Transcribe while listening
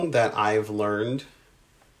that I've learned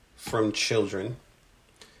from children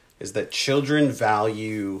is that children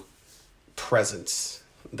value presence.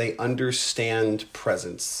 They understand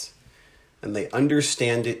presence, and they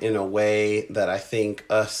understand it in a way that I think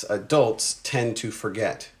us adults tend to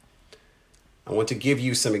forget. I want to give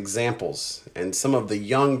you some examples, and some of the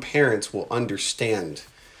young parents will understand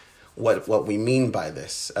what we mean by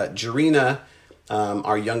this. Jarena,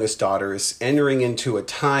 our youngest daughter, is entering into a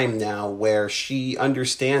time now where she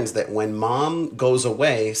understands that when mom goes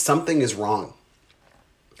away, something is wrong.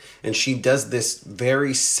 And she does this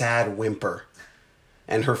very sad whimper,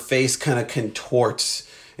 and her face kind of contorts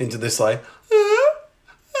into this like,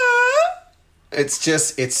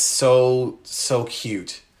 it's so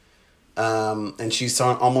cute. And she's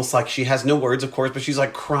almost like she has no words, of course, but she's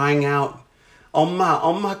like crying out,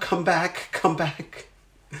 Oma, come back.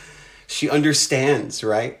 She understands,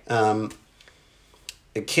 right?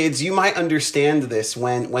 Kids, you might understand this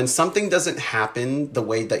when something doesn't happen the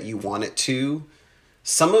way that you want it to.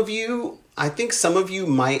 I think some of you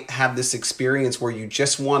might have this experience where you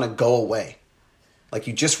just want to go away. Like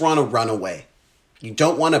you just want to run away. You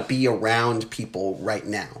don't want to be around people right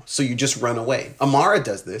now. So you just run away. Amara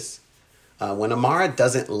does this. When Amara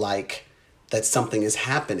doesn't like that something is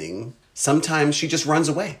happening, sometimes she just runs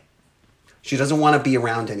away. She doesn't want to be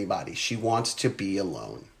around anybody. She wants to be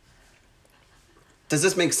alone. Does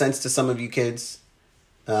this make sense to some of you kids?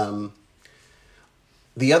 The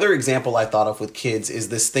other example I thought of with kids is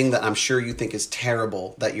this thing that I'm sure you think is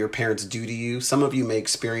terrible that your parents do to you. Some of you may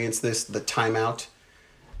experience this, the timeout.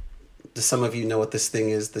 Do some of you know what this thing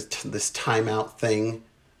is, this timeout thing?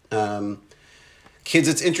 Kids,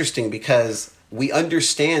 it's interesting because we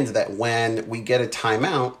understand that when we get a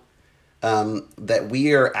timeout, that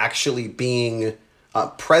we are actually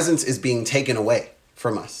presence is being taken away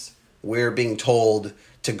from us. We're being told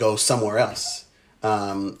to go somewhere else,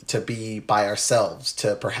 to be by ourselves,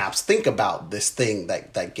 to perhaps think about this thing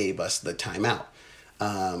that gave us the timeout,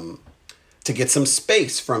 to get some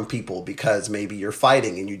space from people because maybe you're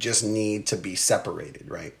fighting and you just need to be separated,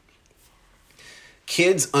 right?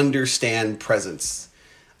 Kids understand presence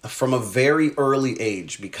from a very early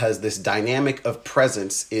age because this dynamic of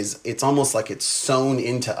presence it's almost like it's sewn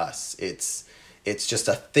into us. It's just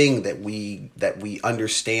a thing that we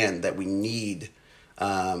understand, that we need.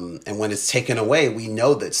 And when it's taken away, we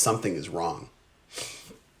know that something is wrong.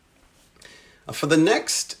 For the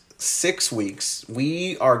next 6 weeks,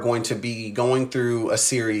 we are going to be going through a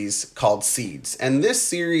series called Seeds. And this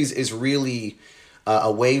series is really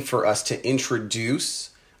a way for us to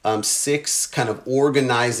introduce 6 kind of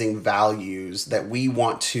organizing values that we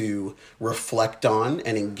want to reflect on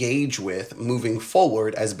and engage with moving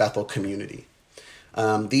forward as Bethel community.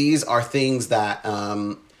 These are things that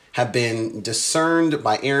have been discerned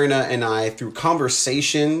by Erina and I through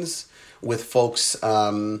conversations with folks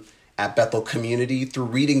at Bethel Community, through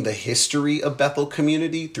reading the history of Bethel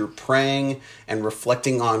Community, through praying and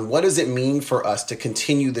reflecting on what does it mean for us to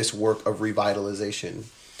continue this work of revitalization.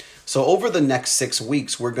 So over the next 6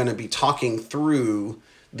 weeks, we're going to be talking through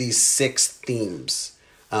these 6 themes.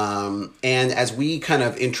 And as we kind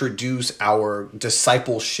of introduce our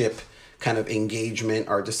discipleship kind of engagement,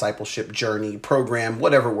 our discipleship journey program,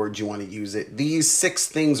 whatever word you want to use it, these 6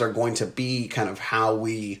 things are going to be kind of how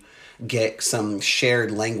we get some shared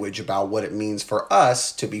language about what it means for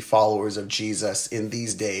us to be followers of Jesus in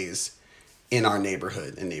these days in our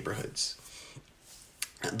neighborhood and neighborhoods.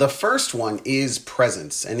 The first one is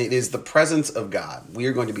presence, and it is the presence of God. We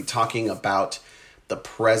are going to be talking about the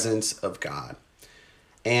presence of God.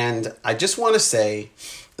 And I just want to say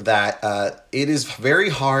that it is very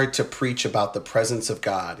hard to preach about the presence of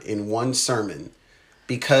God in one sermon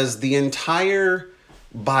because the entire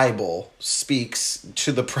Bible speaks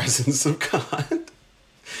to the presence of God.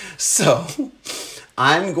 So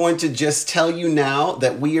I'm going to just tell you now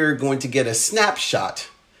that we are going to get a snapshot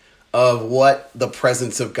of what the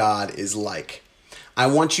presence of God is like. I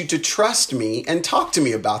want you to trust me and talk to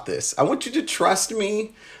me about this. I want you to trust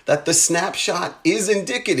me that the snapshot is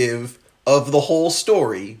indicative of the whole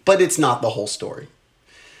story, but it's not the whole story.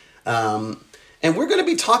 And we're going to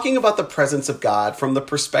be talking about the presence of God from the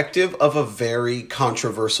perspective of a very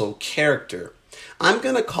controversial character. I'm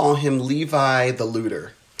going to call him Levi the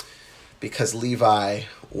Looter, because Levi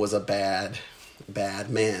was a bad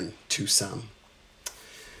man to some.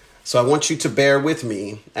 So I want you to bear with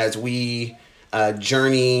me as we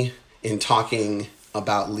journey in talking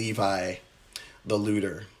about Levi the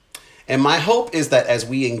Looter. And my hope is that as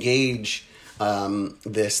we engage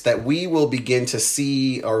that we will begin to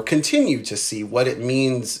see or continue to see what it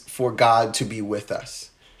means for God to be with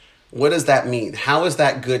us, What does that mean? How is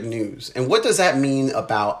that good news? And what does that mean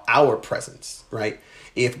about our presence, right?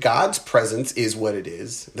 If God's presence is what it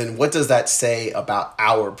is, then what does that say about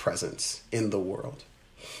our presence in the world?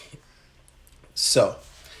 So,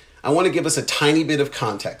 I want to give us a tiny bit of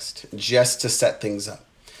context just to set things up.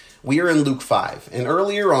 We are in Luke 5, and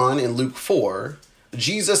earlier on in Luke 4,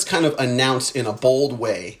 Jesus kind of announced in a bold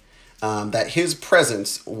way that his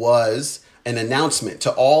presence was an announcement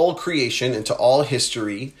to all creation and to all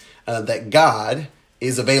history that God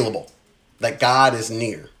is available, that God is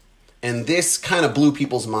near. And this kind of blew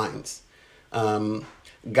people's minds.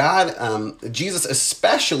 Jesus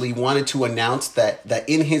especially wanted to announce that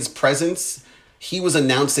in his presence, he was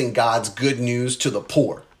announcing God's good news to the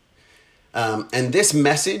poor. And this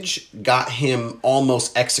message got him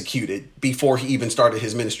almost executed before he even started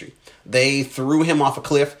his ministry. They threw him off a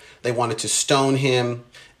cliff. They wanted to stone him.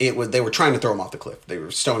 They were trying to throw him off the cliff. They were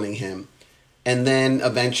stoning him. And then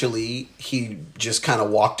eventually he just kind of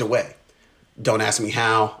walked away. Don't ask me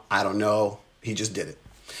how. I don't know. He just did it.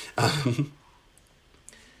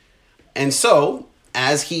 And so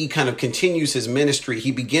as he kind of continues his ministry,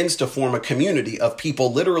 he begins to form a community of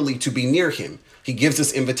people literally to be near him. He gives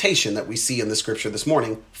this invitation that we see in the scripture this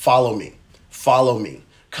morning. Follow me. Follow me.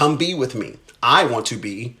 Come be with me. I want to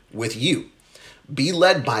be with you. Be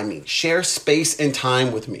led by me. Share space and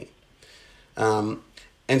time with me.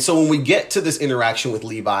 And so when we get to this interaction with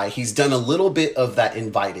Levi, he's done a little bit of that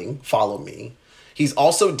inviting, follow me. He's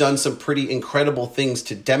also done some pretty incredible things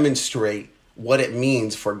to demonstrate what it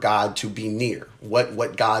means for God to be near,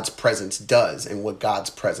 what God's presence does and what God's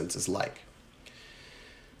presence is like.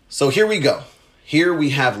 So here we go. Here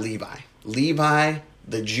we have Levi. Levi,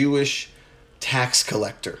 the Jewish tax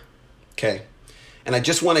collector. Okay. And I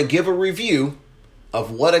just want to give a review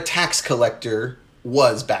of what a tax collector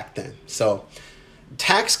was back then. So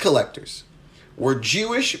tax collectors were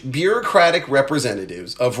Jewish bureaucratic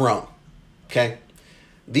representatives of Rome. Okay.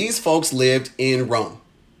 These folks lived in Rome.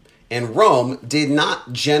 And Rome did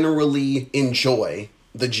not generally enjoy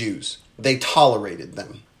the Jews. They tolerated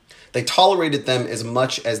them. They tolerated them as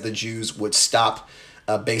much as the Jews would stop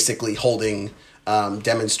basically holding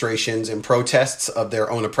demonstrations and protests of their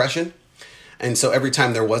own oppression. And so every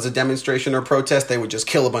time there was a demonstration or protest, they would just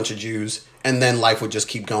kill a bunch of Jews, and then life would just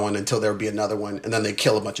keep going until there would be another one, and then they'd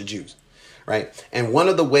kill a bunch of Jews, right? And one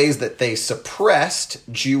of the ways that they suppressed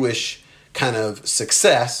Jewish kind of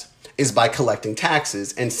success is by collecting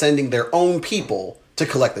taxes and sending their own people to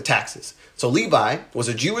collect the taxes. So Levi was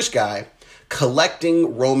a Jewish guy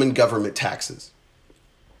collecting Roman government taxes.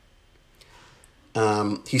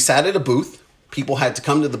 He sat at a booth. People had to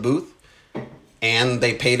come to the booth and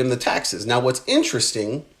they paid him the taxes. Now, what's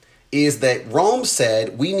interesting is that Rome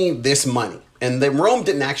said, we need this money. And then Rome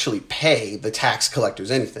didn't actually pay the tax collectors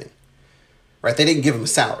anything, right? They didn't give them a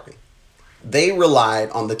salary. They relied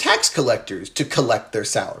on the tax collectors to collect their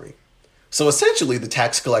salary. So essentially, the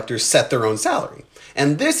tax collectors set their own salary.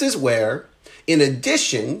 And this is where, in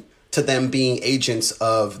addition to them being agents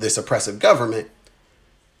of this oppressive government,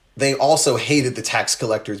 they also hated the tax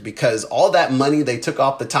collectors because all that money they took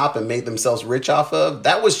off the top and made themselves rich off of,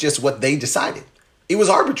 that was just what they decided. It was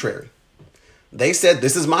arbitrary. They said,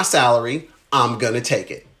 this is my salary, I'm going to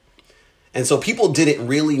take it. And so people didn't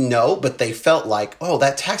really know, but they felt like, oh,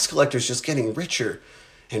 that tax collector is just getting richer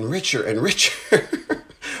and richer and richer.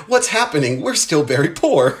 What's happening? We're still very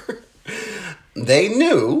poor. They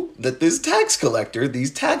knew that these tax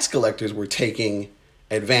collectors were taking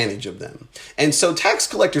advantage of them. And so tax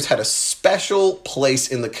collectors had a special place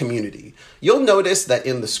in the community. You'll notice that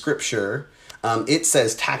in the scripture, it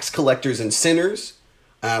says tax collectors and sinners,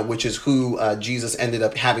 which is who Jesus ended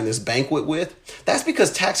up having this banquet with. That's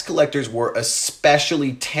because tax collectors were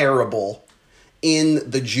especially terrible in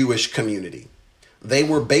the Jewish community. They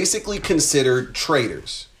were basically considered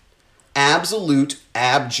traitors. Absolute,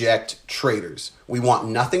 abject traitors. We want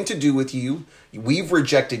nothing to do with you. We've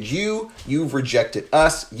rejected you. You've rejected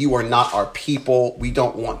us. You are not our people. We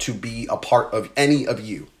don't want to be a part of any of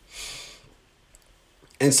you.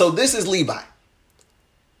 And so this is Levi.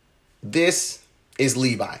 This is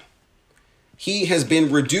Levi. He has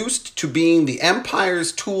been reduced to being the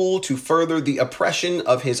empire's tool to further the oppression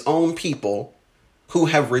of his own people who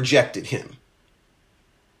have rejected him.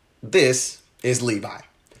 This is Levi.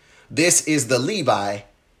 This is the Levi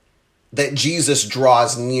that Jesus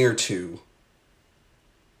draws near to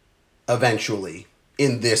eventually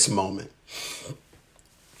in this moment.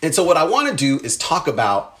 And so what I want to do is talk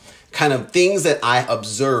about kind of things that I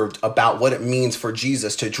observed about what it means for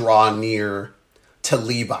Jesus to draw near to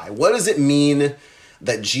Levi. What does it mean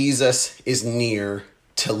that Jesus is near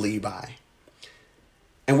to Levi?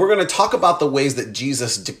 And we're going to talk about the ways that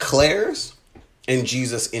Jesus declares and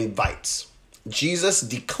Jesus invites. Jesus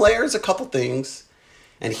declares a couple things,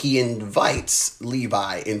 and he invites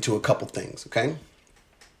Levi into a couple things, okay?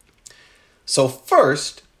 So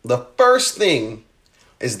first, the first thing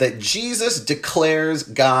is that Jesus declares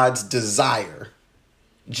God's desire.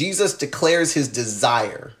 Jesus declares his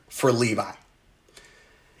desire for Levi.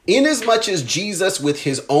 Inasmuch as Jesus with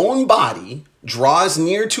his own body draws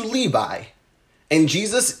near to Levi, and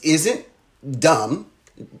Jesus isn't dumb,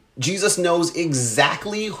 Jesus knows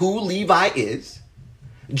exactly who Levi is.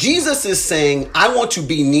 Jesus is saying, I want to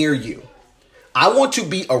be near you. I want to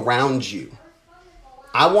be around you.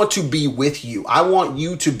 I want to be with you. I want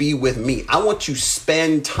you to be with me. I want to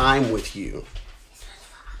spend time with you.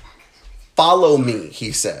 Follow me,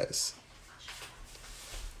 he says.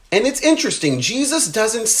 And it's interesting. Jesus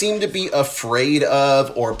doesn't seem to be afraid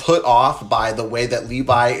of or put off by the way that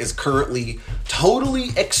Levi is currently totally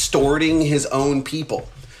extorting his own people.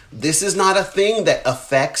 This is not a thing that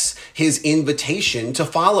affects his invitation to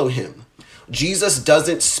follow him. Jesus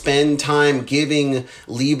doesn't spend time giving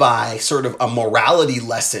Levi sort of a morality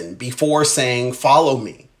lesson before saying, follow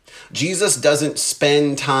me. Jesus doesn't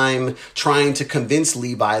spend time trying to convince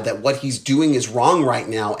Levi that what he's doing is wrong right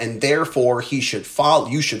now, and therefore you should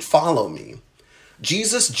follow me.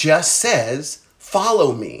 Jesus just says,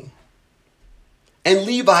 follow me. And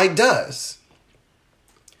Levi does.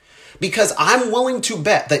 Because I'm willing to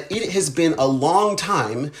bet that it has been a long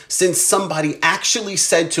time since somebody actually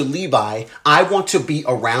said to Levi, I want to be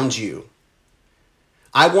around you.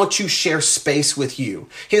 I want to share space with you.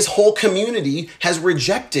 His whole community has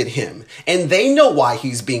rejected him, and they know why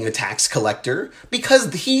he's being a tax collector,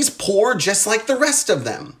 because he's poor just like the rest of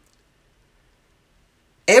them.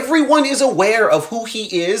 Everyone is aware of who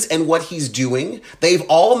he is and what he's doing. They've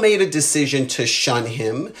all made a decision to shun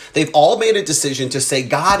him. They've all made a decision to say,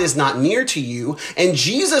 God is not near to you. And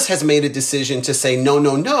Jesus has made a decision to say,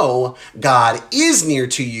 no, God is near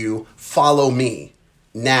to you. Follow me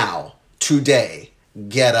now, today,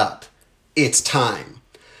 get up. It's time.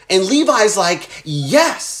 And Levi's like,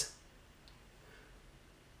 yes.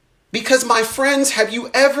 Because my friends, have you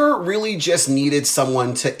ever really just needed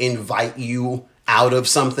someone to invite you out of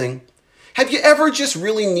something? Have you ever just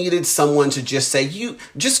really needed someone to just say, you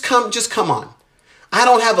just come on. I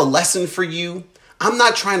don't have a lesson for you. I'm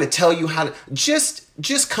not trying to tell you how to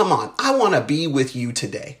just come on. I want to be with you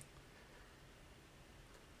today.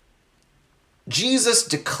 Jesus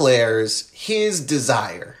declares his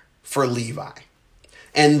desire for Levi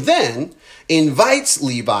and then invites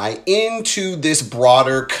Levi into this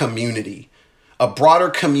broader community. A broader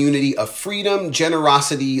community of freedom,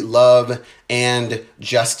 generosity, love, and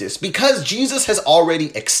justice. Because Jesus has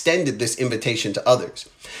already extended this invitation to others.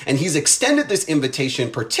 And he's extended this invitation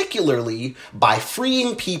particularly by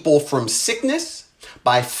freeing people from sickness,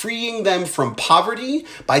 by freeing them from poverty,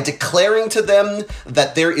 by declaring to them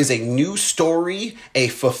that there is a new story, a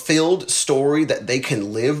fulfilled story that they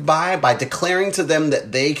can live by declaring to them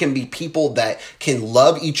that they can be people that can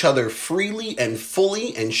love each other freely and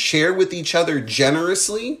fully and share with each other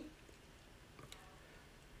generously.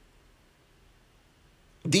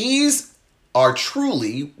 These are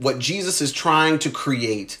truly what Jesus is trying to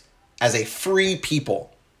create as a free people.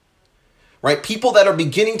 Right? People that are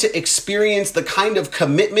beginning to experience the kind of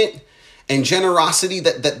commitment and generosity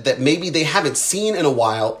that maybe they haven't seen in a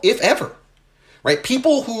while, if ever. Right?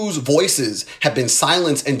 People whose voices have been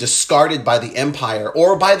silenced and discarded by the empire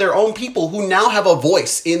or by their own people who now have a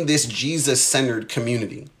voice in this Jesus-centered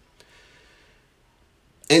community.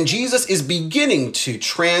 And Jesus is beginning to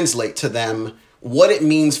translate to them what it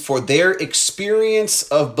means for their experience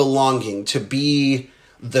of belonging to be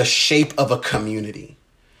the shape of a community.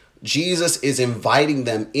 Jesus is inviting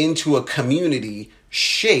them into a community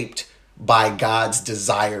shaped by God's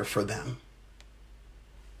desire for them.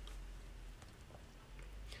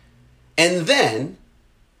 And then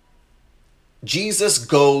Jesus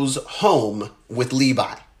goes home with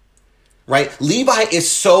Levi, right? Levi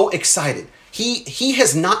is so excited. He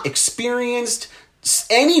has not experienced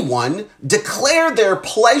anyone declare their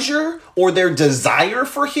pleasure or their desire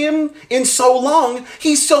for him in so long.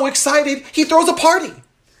 He's so excited, he throws a party.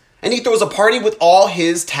 And he throws a party with all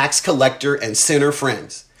his tax collector and sinner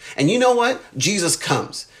friends. And you know what? Jesus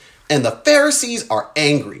comes. And the Pharisees are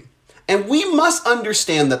angry. And we must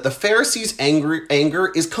understand that the Pharisees'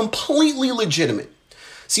 anger is completely legitimate.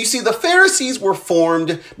 So you see, the Pharisees were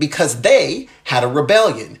formed because they had a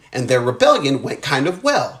rebellion. And their rebellion went kind of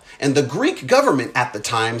well. And the Greek government at the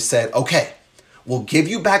time said, okay, we'll give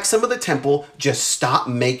you back some of the temple. Just stop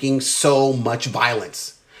making so much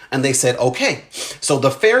violence. And they said, okay. So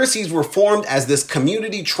the Pharisees were formed as this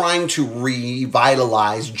community trying to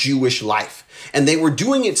revitalize Jewish life. And they were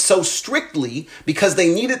doing it so strictly because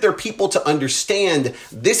they needed their people to understand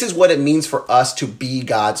this is what it means for us to be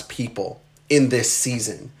God's people in this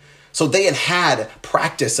season. So they had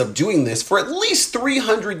practice of doing this for at least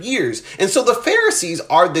 300 years. And so the Pharisees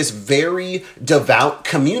are this very devout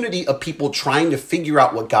community of people trying to figure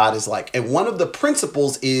out what God is like. And one of the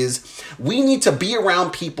principles is we need to be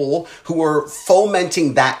around people who are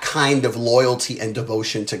fomenting that kind of loyalty and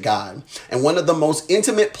devotion to God. And one of the most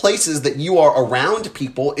intimate places that you are around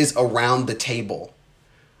people is around the table,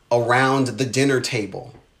 around the dinner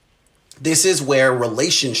table. This is where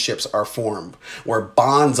relationships are formed, where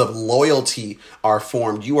bonds of loyalty are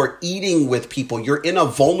formed. You are eating with people. You're in a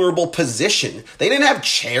vulnerable position. They didn't have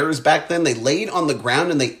chairs back then. They laid on the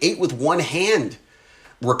ground and they ate with one hand,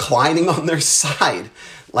 reclining on their side.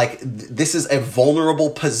 Like, this is a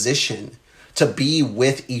vulnerable position to be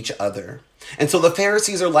with each other. And so the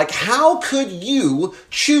Pharisees are like, how could you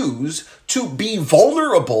choose to be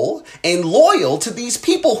vulnerable and loyal to these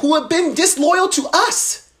people who have been disloyal to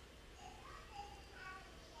us?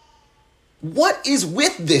 What is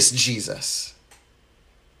with this Jesus?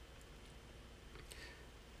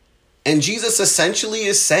 And Jesus essentially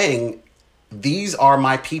is saying, these are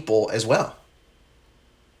my people as well.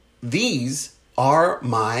 These are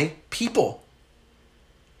my people.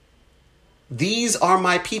 These are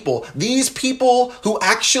my people. These people who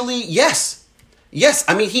actually, yes.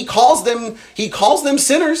 I mean, he calls them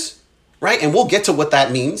sinners. Right? And we'll get to what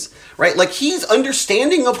that means, right? Like, he's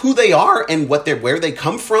understanding of who they are and where they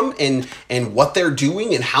come from and what they're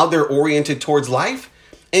doing and how they're oriented towards life.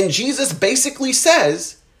 And Jesus basically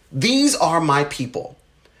says, these are my people.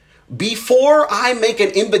 Before I make an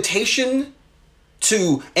invitation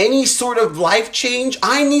to any sort of life change,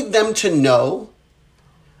 I need them to know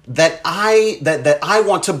that I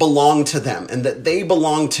want to belong to them and that they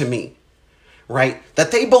belong to me. Right?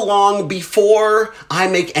 That they belong before I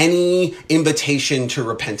make any invitation to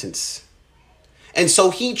repentance. And so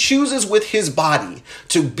he chooses with his body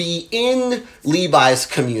to be in Levi's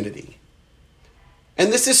community.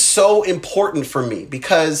 And this is so important for me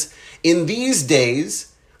because in these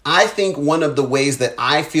days, I think one of the ways that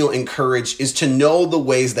I feel encouraged is to know the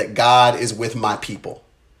ways that God is with my people.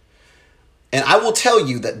 And I will tell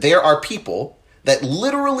you that there are people that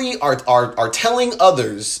literally are telling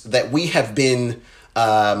others that we have been,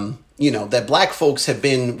 that black folks have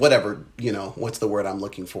been, what's the word I'm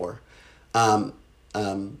looking for?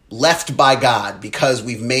 Left by God because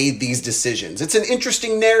we've made these decisions. It's an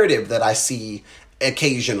interesting narrative that I see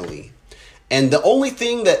occasionally. And the only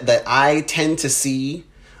thing that I tend to see,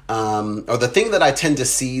 or the thing that I tend to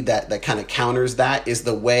see that kind of counters that is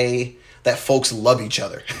the way that folks love each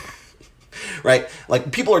other. Right?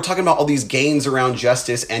 Like, people are talking about all these gains around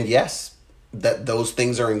justice, and yes, that those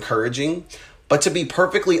things are encouraging. But to be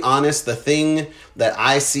perfectly honest, the thing that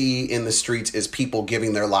I see in the streets is people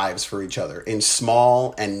giving their lives for each other in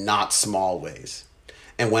small and not small ways.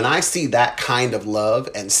 And when I see that kind of love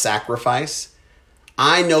and sacrifice,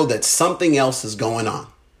 I know that something else is going on.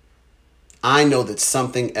 When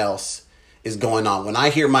I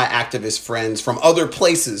hear my activist friends from other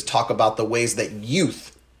places talk about the ways that youth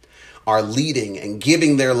are leading and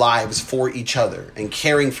giving their lives for each other and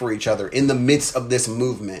caring for each other in the midst of this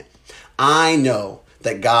movement, I know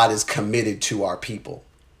that God is committed to our people.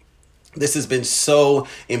 This has been so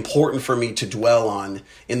important for me to dwell on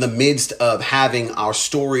in the midst of having our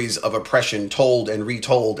stories of oppression told and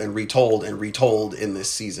retold and retold and retold in this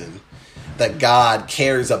season, that God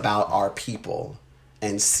cares about our people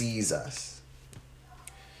and sees us.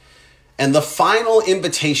 And the final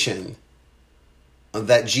invitation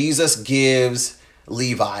that Jesus gives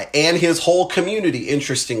Levi and his whole community,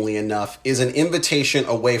 interestingly enough, is an invitation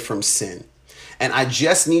away from sin. And I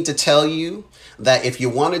just need to tell you that if you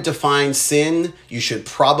want to define sin, you should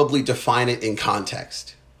probably define it in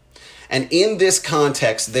context. And in this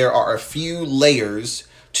context, there are a few layers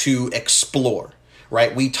to explore.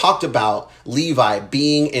 Right? We talked about Levi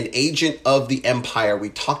being an agent of the empire. We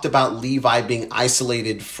talked about Levi being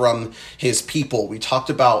isolated from his people. We talked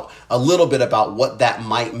about a little bit about what that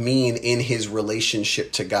might mean in his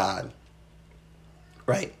relationship to God.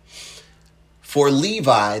 Right? For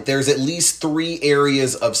Levi, there's at least 3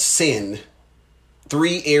 areas of sin,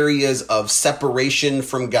 3 areas of separation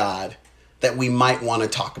from God that we might want to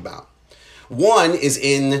talk about. One is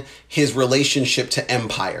in his relationship to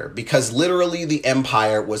empire, because literally the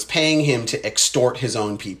empire was paying him to extort his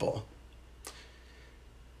own people.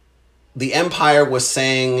 The empire was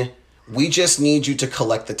saying, we just need you to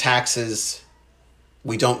collect the taxes.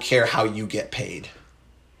 We don't care how you get paid.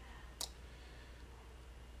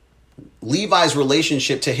 Levi's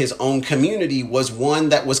relationship to his own community was one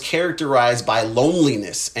that was characterized by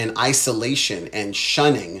loneliness and isolation and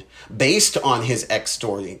shunning based on his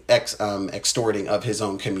extorting of his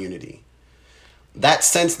own community. That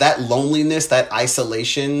sense, that loneliness, that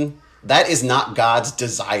isolation, that is not God's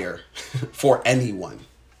desire for anyone.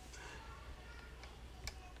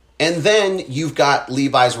 And then you've got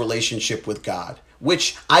Levi's relationship with God,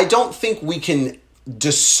 which I don't think we can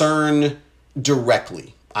discern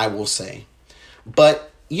directly, I will say.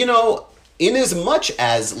 But, in as much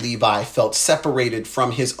as Levi felt separated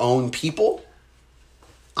from his own people,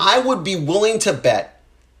 I would be willing to bet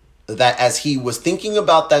that as he was thinking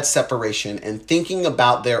about that separation and thinking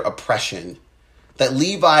about their oppression, that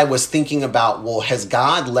Levi was thinking about, well, has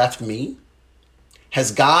God left me?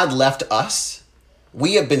 Has God left us?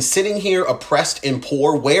 We have been sitting here oppressed and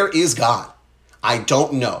poor. Where is God? I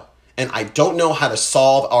don't know. And I don't know how to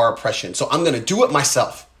solve our oppression. So I'm going to do it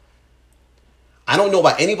myself. I don't know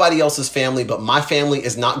about anybody else's family, but my family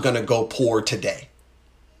is not going to go poor today.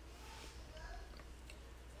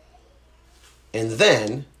 And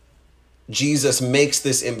then Jesus makes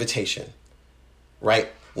this invitation, right?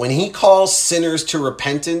 When he calls sinners to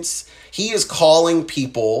repentance, he is calling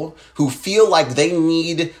people who feel like they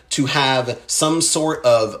need to have some sort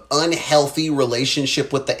of unhealthy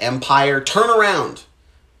relationship with the empire. Turn around.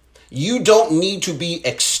 You don't need to be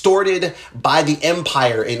extorted by the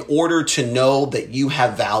empire in order to know that you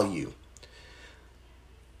have value.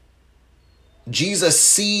 Jesus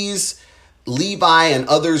sees Levi and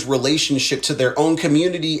others' relationship to their own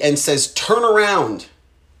community and says, turn around.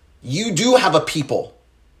 You do have a people.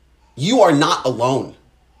 You are not alone.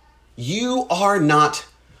 You are not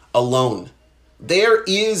alone. There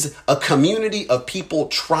is a community of people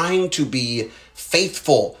trying to be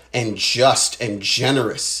faithful and just and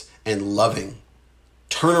generous and loving.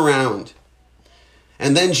 Turn around.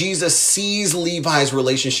 And then Jesus sees Levi's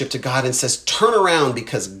relationship to God and says, turn around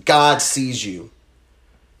because God sees you.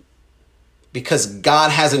 Because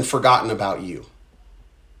God hasn't forgotten about you.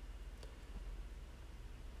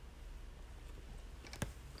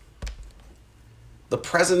 The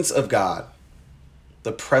presence of God.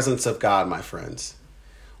 The presence of God, my friends.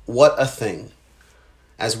 What a thing.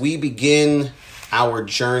 As we begin our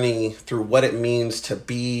journey through what it means to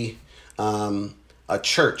be a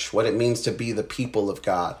church, what it means to be the people of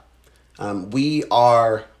God, we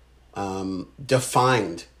are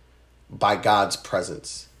defined by God's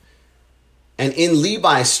presence. And in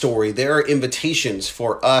Levi's story, there are invitations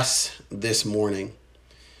for us this morning.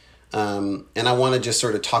 And I want to just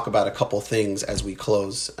sort of talk about a couple things as we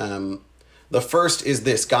close. The first is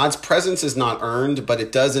this: God's presence is not earned, but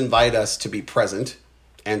it does invite us to be present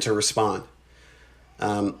and to respond.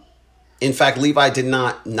 In fact, Levi did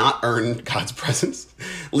not earn God's presence.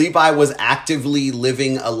 Levi was actively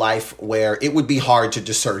living a life where it would be hard to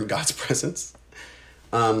discern God's presence.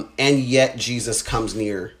 And yet Jesus comes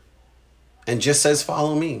near and just says,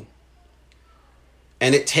 follow me.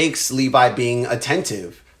 And it takes Levi being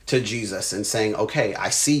attentive to Jesus and saying, okay, I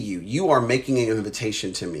see you. You are making an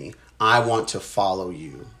invitation to me. I want to follow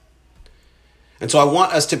you. And so I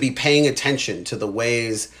want us to be paying attention to the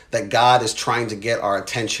ways that God is trying to get our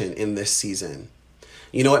attention in this season.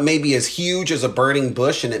 You know, it may be as huge as a burning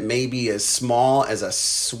bush and it may be as small as a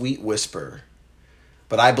sweet whisper.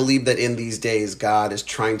 But I believe that in these days, God is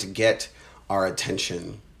trying to get our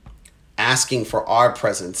attention, asking for our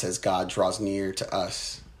presence as God draws near to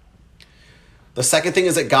us. The second thing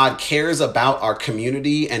is that God cares about our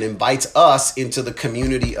community and invites us into the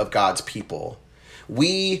community of God's people.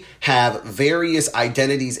 We have various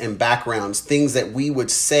identities and backgrounds, things that we would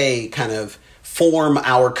say kind of form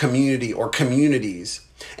our community or communities.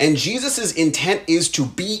 And Jesus's intent is to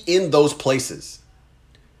be in those places.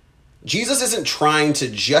 Jesus isn't trying to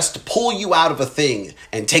just pull you out of a thing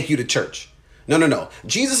and take you to church. No.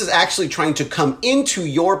 Jesus is actually trying to come into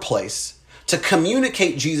your place to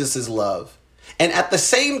communicate Jesus's love. And at the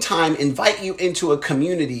same time, invite you into a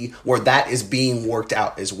community where that is being worked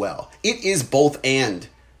out as well. It is both and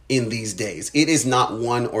in these days. It is not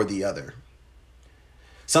one or the other.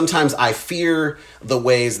 Sometimes I fear the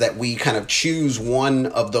ways that we kind of choose one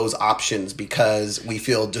of those options because we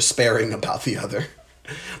feel despairing about the other.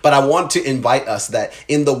 But I want to invite us that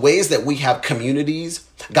in the ways that we have communities,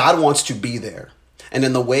 God wants to be there. And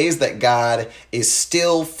in the ways that God is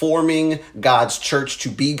still forming God's church to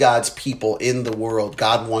be God's people in the world,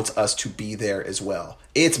 God wants us to be there as well.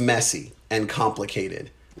 It's messy and complicated.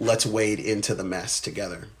 Let's wade into the mess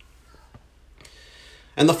together.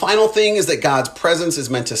 And the final thing is that God's presence is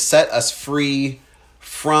meant to set us free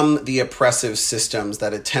from the oppressive systems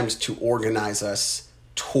that attempt to organize us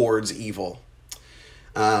towards evil.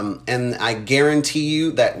 And I guarantee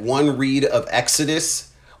you that one read of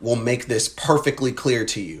Exodus will make this perfectly clear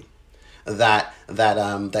to you. That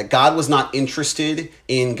God was not interested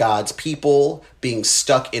in God's people being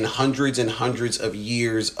stuck in hundreds and hundreds of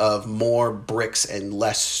years of more bricks and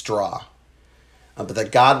less straw. But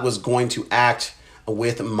that God was going to act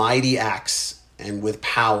with mighty acts and with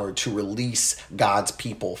power to release God's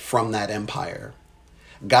people from that empire.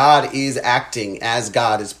 God is acting as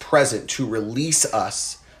God is present to release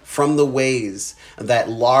us from the ways that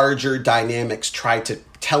larger dynamics try to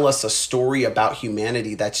tell us a story about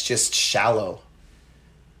humanity that's just shallow,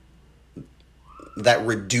 that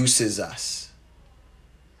reduces us,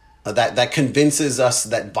 that convinces us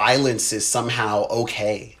that violence is somehow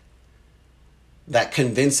okay, that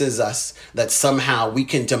convinces us that somehow we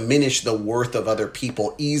can diminish the worth of other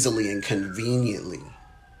people easily and conveniently.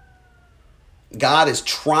 God is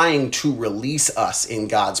trying to release us in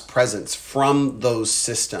God's presence from those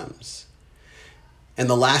systems. And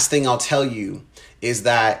the last thing I'll tell you is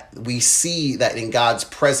that we see that in God's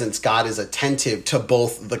presence, God is attentive to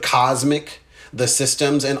both the cosmic, the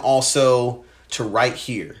systems, and also to right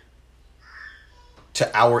here, to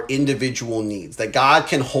our individual needs. That God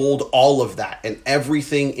can hold all of that and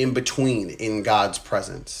everything in between in God's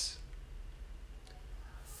presence.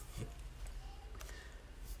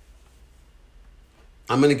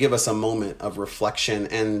 I'm going to give us a moment of reflection,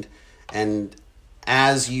 and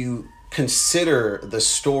as you consider the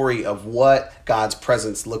story of what God's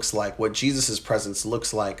presence looks like, what Jesus's presence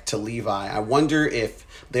looks like to Levi, I wonder if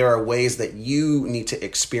there are ways that you need to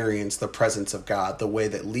experience the presence of God the way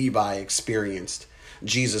that Levi experienced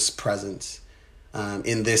Jesus' presence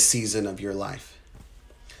in this season of your life.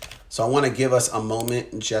 So I want to give us a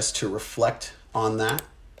moment just to reflect on that,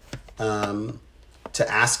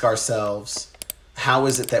 to ask ourselves, how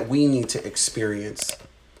is it that we need to experience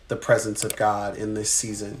the presence of God in this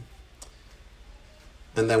season?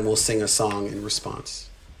 And then we'll sing a song in response.